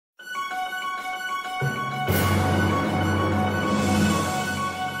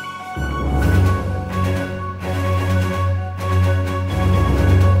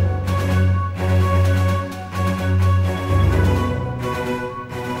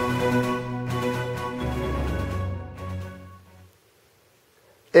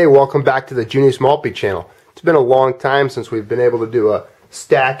Hey, welcome back to the Junius Maltby channel. It's been a long time since we've been able to do a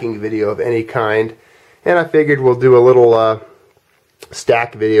stacking video of any kind, and I figured we'll do a little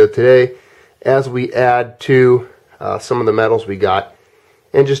stack video today as we add to some of the metals we got,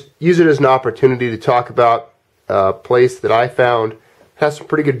 and just use it as an opportunity to talk about a place that I found has some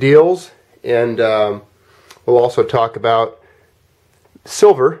pretty good deals, and we'll also talk about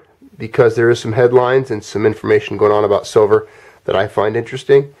silver, because there is some headlines and some information going on about silver that I find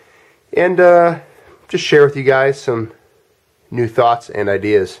interesting, and just share with you guys some new thoughts and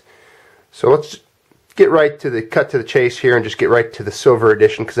ideas. So let's get right to the cut to the chase here and just get right to the silver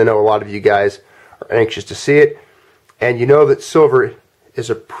edition, because I know a lot of you guys are anxious to see it, and you know that silver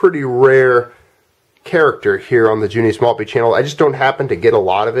is a pretty rare character here on the Junius Maltby channel. I just don't happen to get a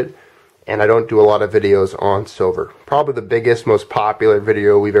lot of it, and I don't do a lot of videos on silver. Probably the biggest, most popular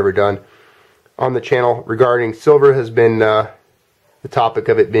video we've ever done on the channel regarding silver has been the topic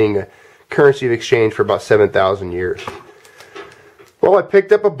of it being a currency of exchange for about 7,000 years. Well, I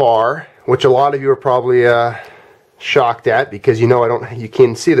picked up a bar, which a lot of you are probably shocked at, because you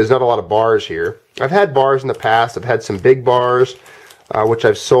can see there's not a lot of bars here. I've had bars in the past. I've had some big bars, which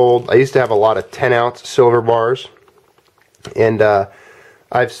I've sold. I used to have a lot of 10-ounce silver bars, and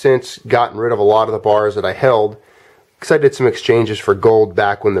I've since gotten rid of a lot of the bars that I held, because I did some exchanges for gold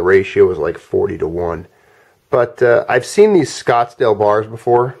back when the ratio was like 40-to-1. But I've seen these Scottsdale bars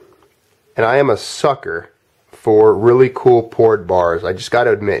before, and I am a sucker for really cool poured bars. I just got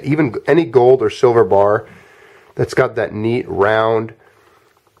to admit, even any gold or silver bar that's got that neat round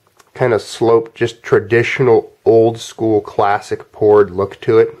kind of sloped, just traditional old school classic poured look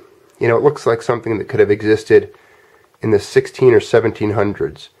to it. You know, it looks like something that could have existed in the 16 or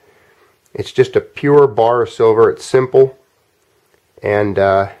 1700s. It's just a pure bar of silver. It's simple, and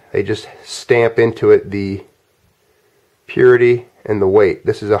they just stamp into it the purity and the weight.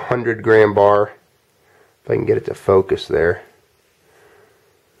 This is a 100-gram bar. If I can get it to focus there.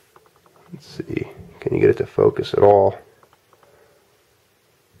 Let's see. Can you get it to focus at all?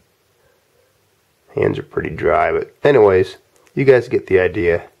 Hands are pretty dry, but anyways, you guys get the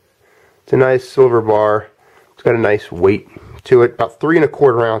idea. It's a nice silver bar. It's got a nice weight to it, about 3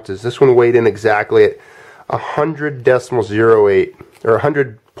 1/4 ounces. This one weighed in exactly at 100.08, or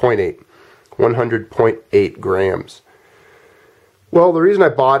 100.8, 100.8 grams. Well, the reason I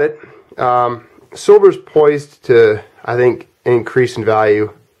bought it, silver's poised to, I think, increase in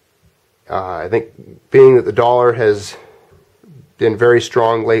value. I think being that the dollar has been very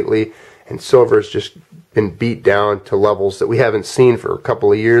strong lately, and silver's just been beat down to levels that we haven't seen for a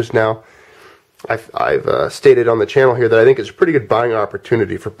couple of years now. I've stated on the channel here that I think it's a pretty good buying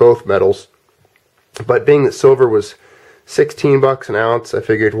opportunity for both metals. But being that silver was 16 bucks an ounce, I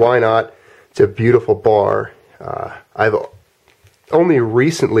figured why not? It's a beautiful bar. I've only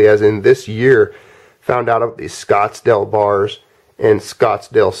recently, as in this year, found out about these Scottsdale bars and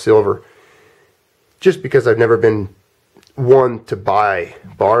Scottsdale silver, just because I've never been one to buy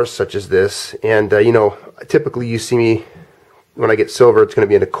bars such as this. And typically you see me, when I get silver, it's going to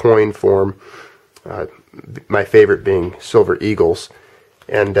be in a coin form. My favorite being silver eagles,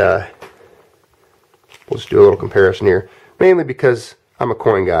 and we'll just do a little comparison here, mainly because I'm a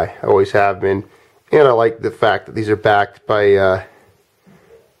coin guy. I always have been, and I like the fact that these are backed by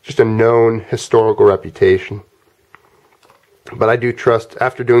just a known historical reputation. But I do trust,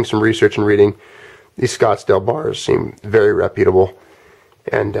 after doing some research and reading, these Scottsdale bars seem very reputable.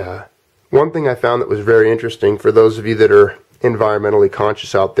 And one thing I found that was very interesting for those of you that are environmentally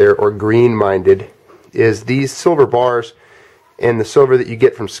conscious out there, or green-minded, is these silver bars and the silver that you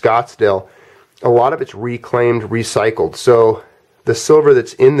get from Scottsdale, a lot of it's reclaimed, recycled. So the silver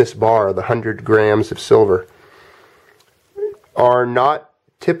that's in this bar, the 100 grams of silver, are not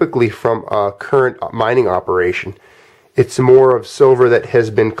typically from a current mining operation. It's more of silver that has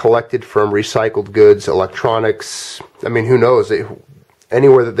been collected from recycled goods, electronics. I mean, who knows?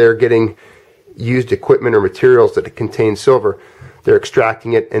 Anywhere that they're getting used equipment or materials that contain silver, they're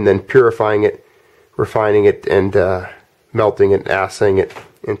extracting it and then purifying it, refining it, and melting it, and assaying it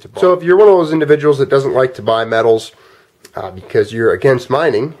into bar. So if you're one of those individuals that doesn't like to buy metals because you're against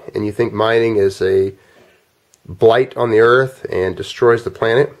mining, and you think mining is a blight on the earth and destroys the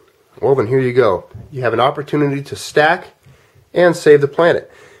planet, well, then here you go. You have an opportunity to stack and save the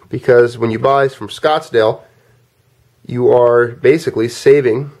planet, because when you buy from Scottsdale, you are basically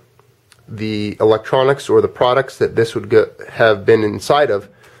saving the electronics or the products that this would have been inside of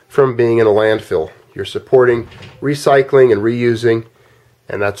from being in a landfill. You're supporting recycling and reusing,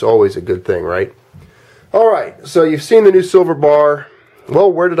 and that's always a good thing, right? Alright, so you've seen the new silver bar.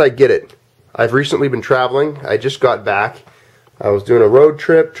 Well, where did I get it? I've recently been traveling. I just got back I was doing a road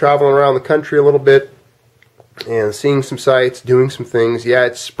trip, traveling around the country a little bit, and seeing some sights, doing some things. Yeah,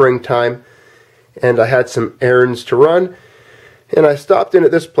 it's springtime, and I had some errands to run, and I stopped in at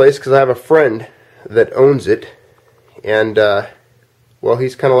this place because I have a friend that owns it, and well,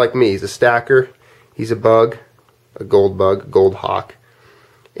 he's kind of like me. He's a stacker. He's a bug, a gold hawk,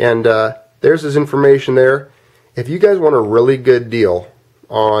 and there's his information there. If you guys want a really good deal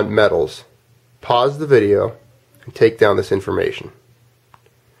on metals, pause the video and take down this information.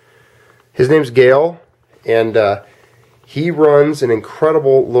 His name's Gail, and he runs an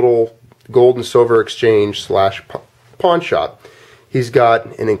incredible little gold and silver exchange slash pawn shop. He's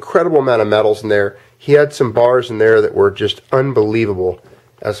got an incredible amount of metals in there. He had some bars in there that were just unbelievable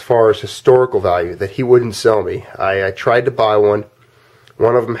as far as historical value that he wouldn't sell me. I tried to buy one.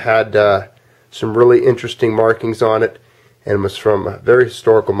 One of them had some really interesting markings on it and was from a very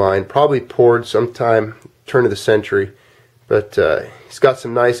historical mine, probably poured sometime turn of the century. But he's got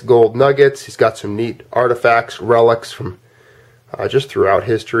some nice gold nuggets. He's got some neat artifacts, relics from just throughout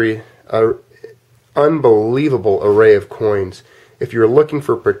history. An unbelievable array of coins. If you're looking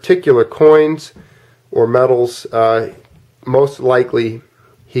for particular coins or metals, most likely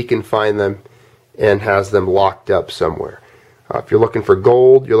he can find them and has them locked up somewhere. If you're looking for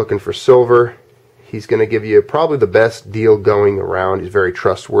gold, you're looking for silver, he's going to give you probably the best deal going around. He's very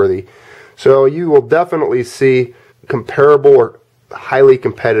trustworthy. So you will definitely see comparable or highly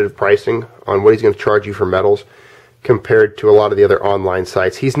competitive pricing on what he's going to charge you for metals compared to a lot of the other online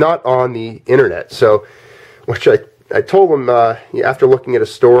sites. He's not on the internet, so which I told him after looking at a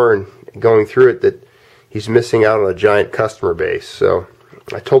store and going through it that he's missing out on a giant customer base. So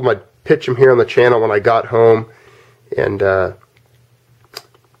I told him I'd pitch him here on the channel when I got home and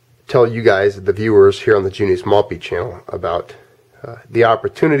tell you guys, the viewers here on the Junius Maltby channel, about the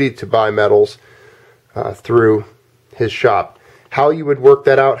opportunity to buy metals through his shop. How you would work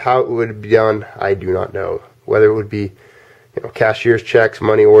that out, how it would be done, I do not know. Whether it would be, cashier's checks,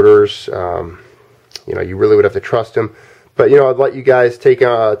 money orders, you really would have to trust him. But I'd let you guys take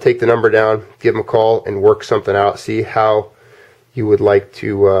the number down, give him a call, and work something out. See how you would like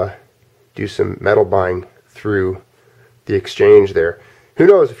to do some metal buying through the exchange there. Who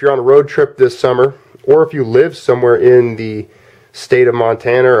knows, if you're on a road trip this summer, or if you live somewhere in the state of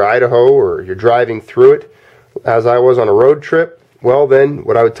Montana or Idaho, or you're driving through it, as I was on a road trip, well then,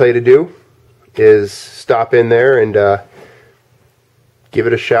 what I would tell you to do is stop in there and give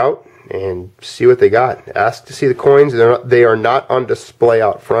it a shout and see what they got. Ask to see the coins. They are not on display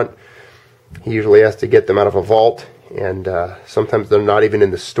out front. He usually has to get them out of a vault, and sometimes they're not even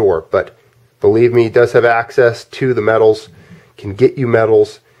in the store. But believe me, he does have access to the metals, can get you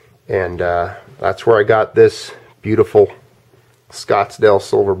metals, and that's where I got this beautiful Scottsdale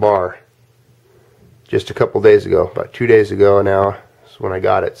silver bar just a couple days ago. About 2 days ago now is when I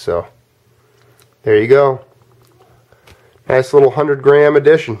got it. So there you go. Nice little 100-gram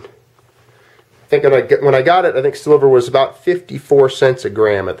edition. I think when I got it, I think silver was about 54 cents a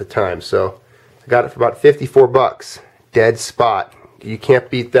gram at the time. So I got it for about 54 bucks. Dead spot. You can't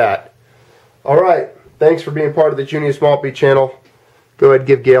beat that. Alright, thanks for being part of the Junius Maltby channel. Go ahead and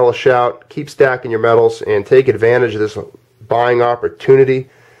give Gail a shout. Keep stacking your metals and take advantage of this buying opportunity.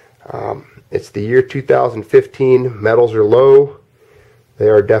 It's the year 2015. Metals are low. They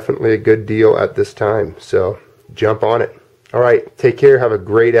are definitely a good deal at this time. So jump on it. Alright, take care. Have a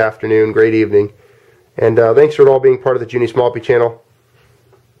great afternoon, great evening. And thanks for all being part of the Junius Maltby channel.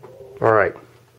 Alright.